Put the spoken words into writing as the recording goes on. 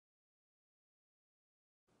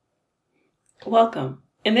Welcome.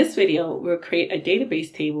 In this video, we'll create a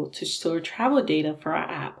database table to store travel data for our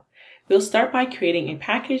app. We'll start by creating a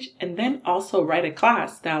package and then also write a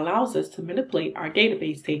class that allows us to manipulate our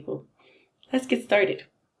database table. Let's get started.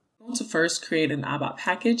 We're going to first create an ABAP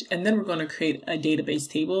package, and then we're going to create a database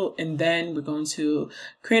table, and then we're going to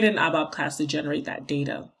create an ABAP class to generate that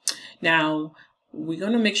data. Now, we're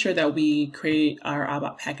going to make sure that we create our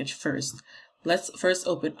ABAP package first. Let's first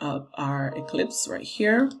open up our Eclipse right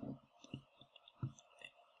here.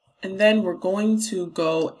 And then we're going to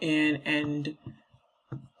go in and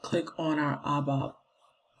click on our ABAP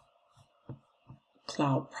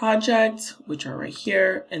Cloud project, which are right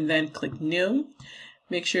here, and then click New.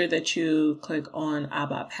 Make sure that you click on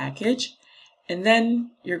ABAP package, and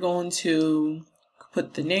then you're going to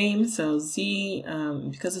put the name. So Z,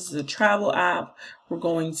 because this is a travel app, we're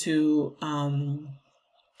going to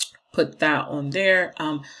put that on there.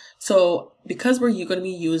 So because we're going to be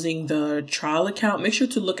using the trial account, make sure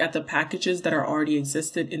to look at the packages that are already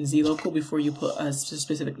existed in ZLocal before you put a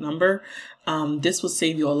specific number. This will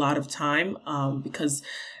save you a lot of time because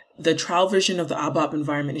the trial version of the ABAP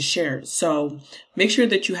environment is shared. So make sure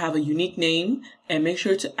that you have a unique name and make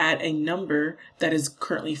sure to add a number that is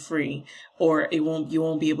currently free, or you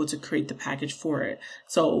won't be able to create the package for it.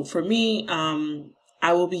 So for me,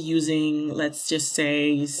 I will be using, let's just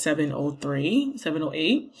say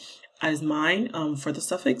 708 as mine for the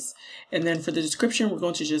suffix. And then for the description, we're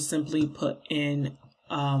going to just simply put in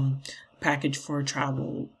package for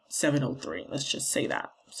travel 703. Let's just say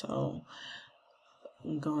that. So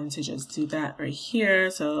I'm going to just do that right here.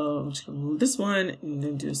 So I'm just going to remove this one and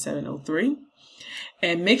then do 703.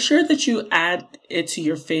 And make sure that you add it to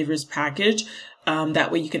your favorites package.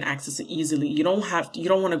 That way you can access it easily. You don't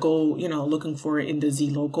want to go, looking for it in the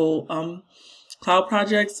ZLocal cloud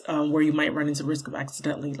projects where you might run into risk of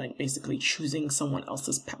accidentally, basically choosing someone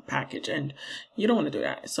else's package, and you don't want to do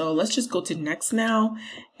that. So let's just go to next now,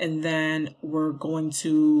 and then we're going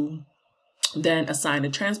to then assign a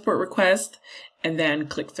transport request and then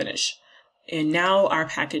click finish. And now our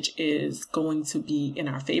package is going to be in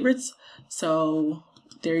our favorites. So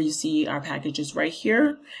there you see our packages right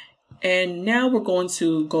here. And now we're going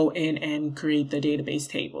to go in and create the database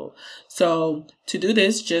table. So to do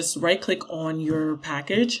this, just right click on your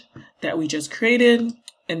package that we just created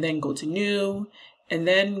and then go to new and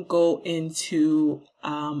then go into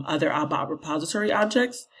other ABAP repository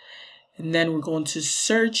objects. And then we're going to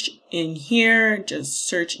search in here, just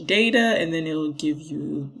search data, and then it'll give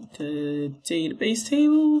you the database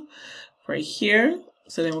table right here.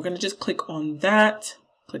 So then we're going to just click on that,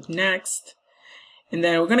 click next. And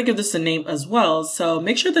then we're going to give this a name as well. So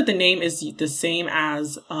make sure that the name is the same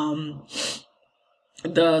as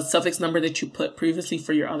the suffix number that you put previously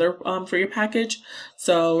for your other for your package.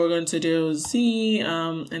 So we're going to do Z,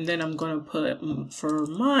 and then I'm going to put for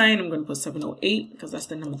mine, I'm going to put 708 because that's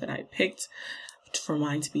the number that I picked for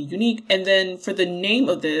mine to be unique. And then for the name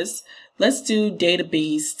of this, let's do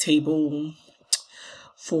database table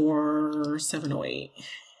for 708.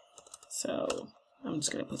 So I'm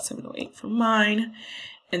just going to put 708 for mine,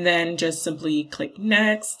 and then just simply click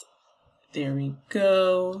next. There we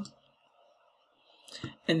go.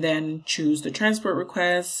 And then choose the transport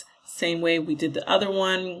request, same way we did the other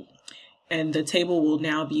one, and the table will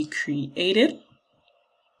now be created.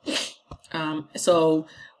 So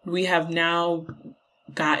we have now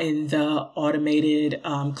gotten the automated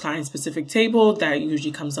client-specific table that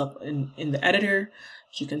usually comes up in the editor,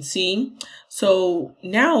 as you can see. So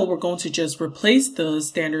now we're going to just replace the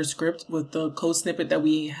standard script with the code snippet that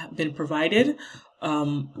we have been provided,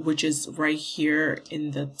 which is right here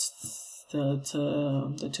in the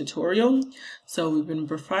tutorial. So we're going to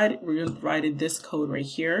provide this code right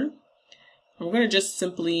here. And we're going to just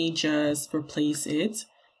simply replace it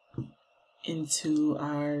into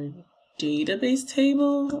our database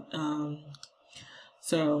table.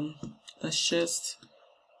 So let's just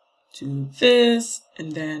do this,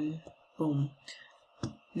 and then boom.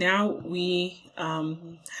 Now we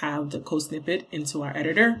have the code snippet into our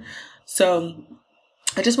editor. So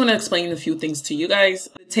I just want to explain a few things to you guys.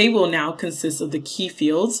 The table now consists of the key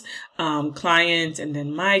fields, client, and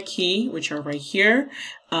then my key, which are right here.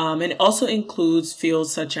 And it also includes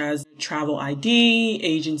fields such as travel ID,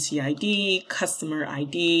 agency ID, customer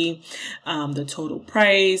ID, the total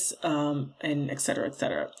price, and et cetera, et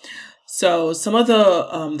cetera. So some of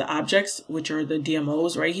the objects, which are the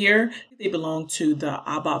DMOs right here, they belong to the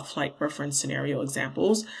ABAP flight reference scenario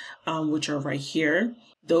examples, which are right here.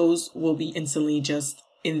 Those will be instantly just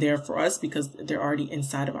in there for us because they're already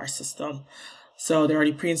inside of our system. So they're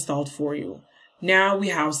already pre-installed for you. Now we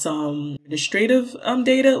have some administrative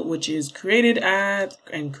data, which is created at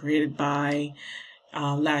and created by,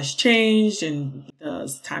 last changed, and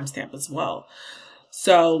the timestamp as well.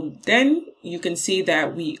 So then you can see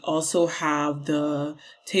that we also have the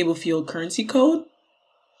table field currency code,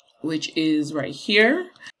 which is right here.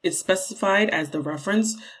 It's specified as the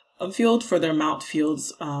reference field for the amount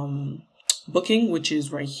fields booking, which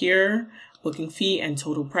is right here, booking fee and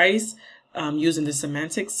total price, using the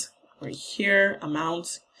semantics right here,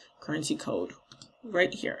 amount, currency code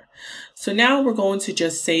right here. So now we're going to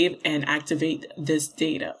just save and activate this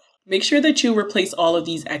data. Make sure that you replace all of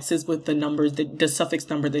these X's with the numbers, the suffix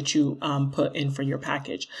number that you put in for your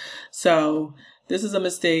package. So this is a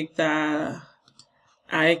mistake that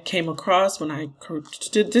I came across when I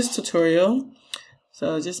did this tutorial.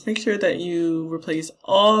 So just make sure that you replace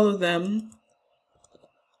all of them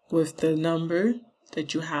with the number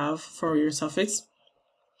that you have for your suffix.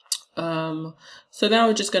 So now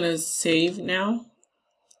we're just going to save now,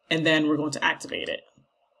 and then we're going to activate it.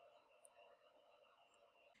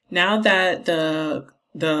 Now that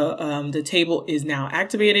the table is now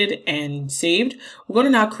activated and saved, we're going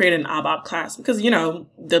to now create an ABAP class, because, you know,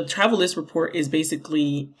 the travel list report is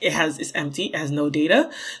basically, it's empty, it has no data.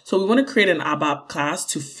 So we want to create an ABAP class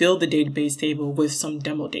to fill the database table with some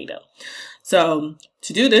demo data. So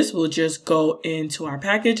to do this, we'll just go into our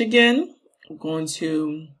package again. We're going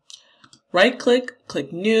to right click,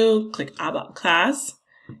 click new, click ABAP class,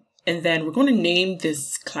 and then we're going to name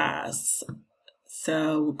this class.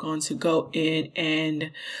 So we're going to go in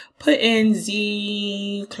and put in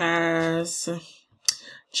Z class,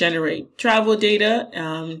 generate travel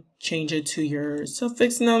data, change it to your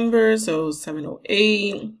suffix number. So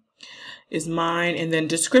 708 is mine. And then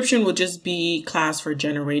description will just be class for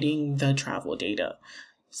generating the travel data.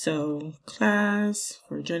 So class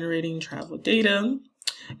for generating travel data,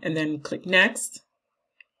 and then click next.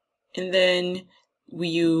 And then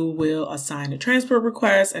you will assign a transport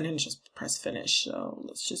request and then just press finish. So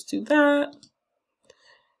let's just do that.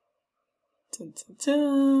 Dun, dun,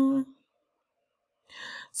 dun.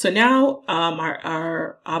 So now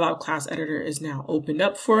our ABAP class editor is now opened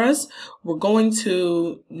up for us. We're going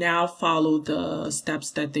to now follow the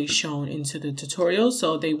steps that they've shown into the tutorial.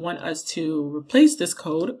 So they want us to replace this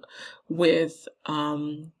code with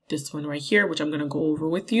this one right here, which I'm going to go over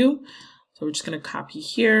with you. So we're just going to copy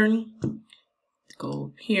here,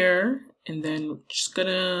 go here, and then we're just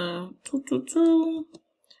gonna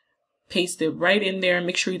paste it right in there.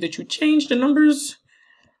 Make sure that you change the numbers,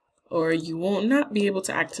 or you will not be able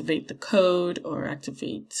to activate the code or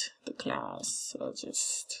activate the class. So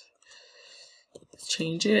just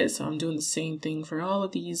change it. So I'm doing the same thing for all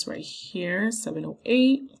of these right here,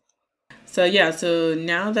 708. So yeah, so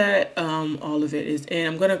now that all of it is in,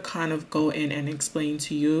 I'm gonna kind of go in and explain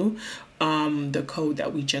to you the code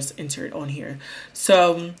that we just entered on here.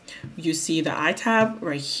 So you see the I tab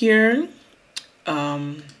right here.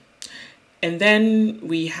 And then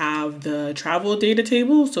we have the travel data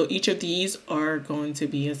table. So each of these are going to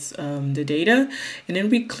be the data. And then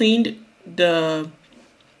we cleaned the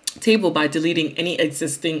table by deleting any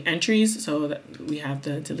existing entries. So that we have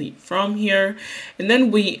the delete from here. And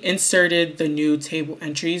then we inserted the new table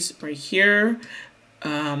entries right here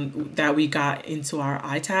that we got into our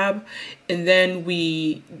I tab. And then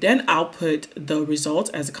we output the result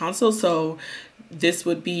as a console. So this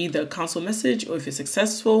would be the console message, or if it's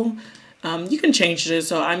successful. You can change this,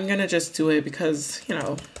 so I'm gonna just do it because, you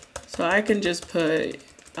know, so I can just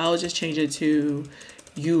I'll just change it to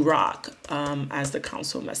 "You rock" as the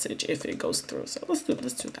console message if it goes through. So let's do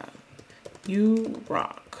that. You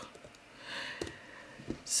rock.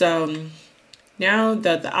 So now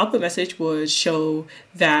the output message would show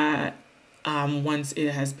that once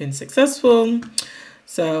it has been successful.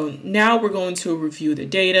 So now we're going to review the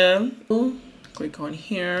data. Click on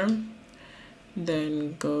here.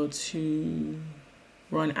 Then go to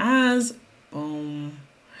run as, boom.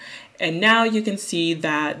 And now you can see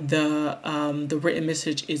that the written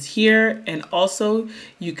message is here, and also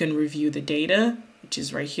you can review the data, which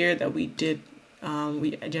is right here that we did,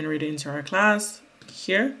 we generated into our class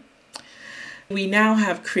here. We now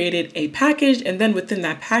have created a package, and then within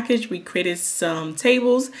that package, we created some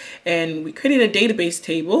tables, and we created a database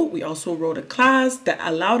table. We also wrote a class that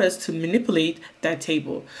allowed us to manipulate that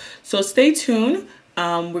table. So stay tuned.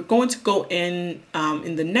 We're going to go in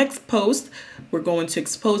the next post. We're going to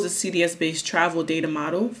expose the CDS-based travel data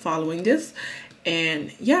model following this.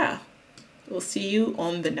 And yeah, we'll see you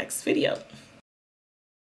on the next video.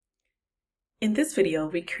 In this video,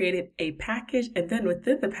 we created a package, and then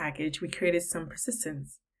within the package, we created some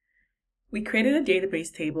persistence. We created a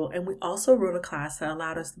database table, and we also wrote a class that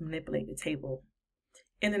allowed us to manipulate the table.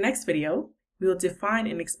 In the next video, we will define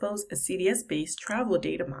and expose a CDS-based travel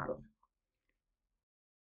data model.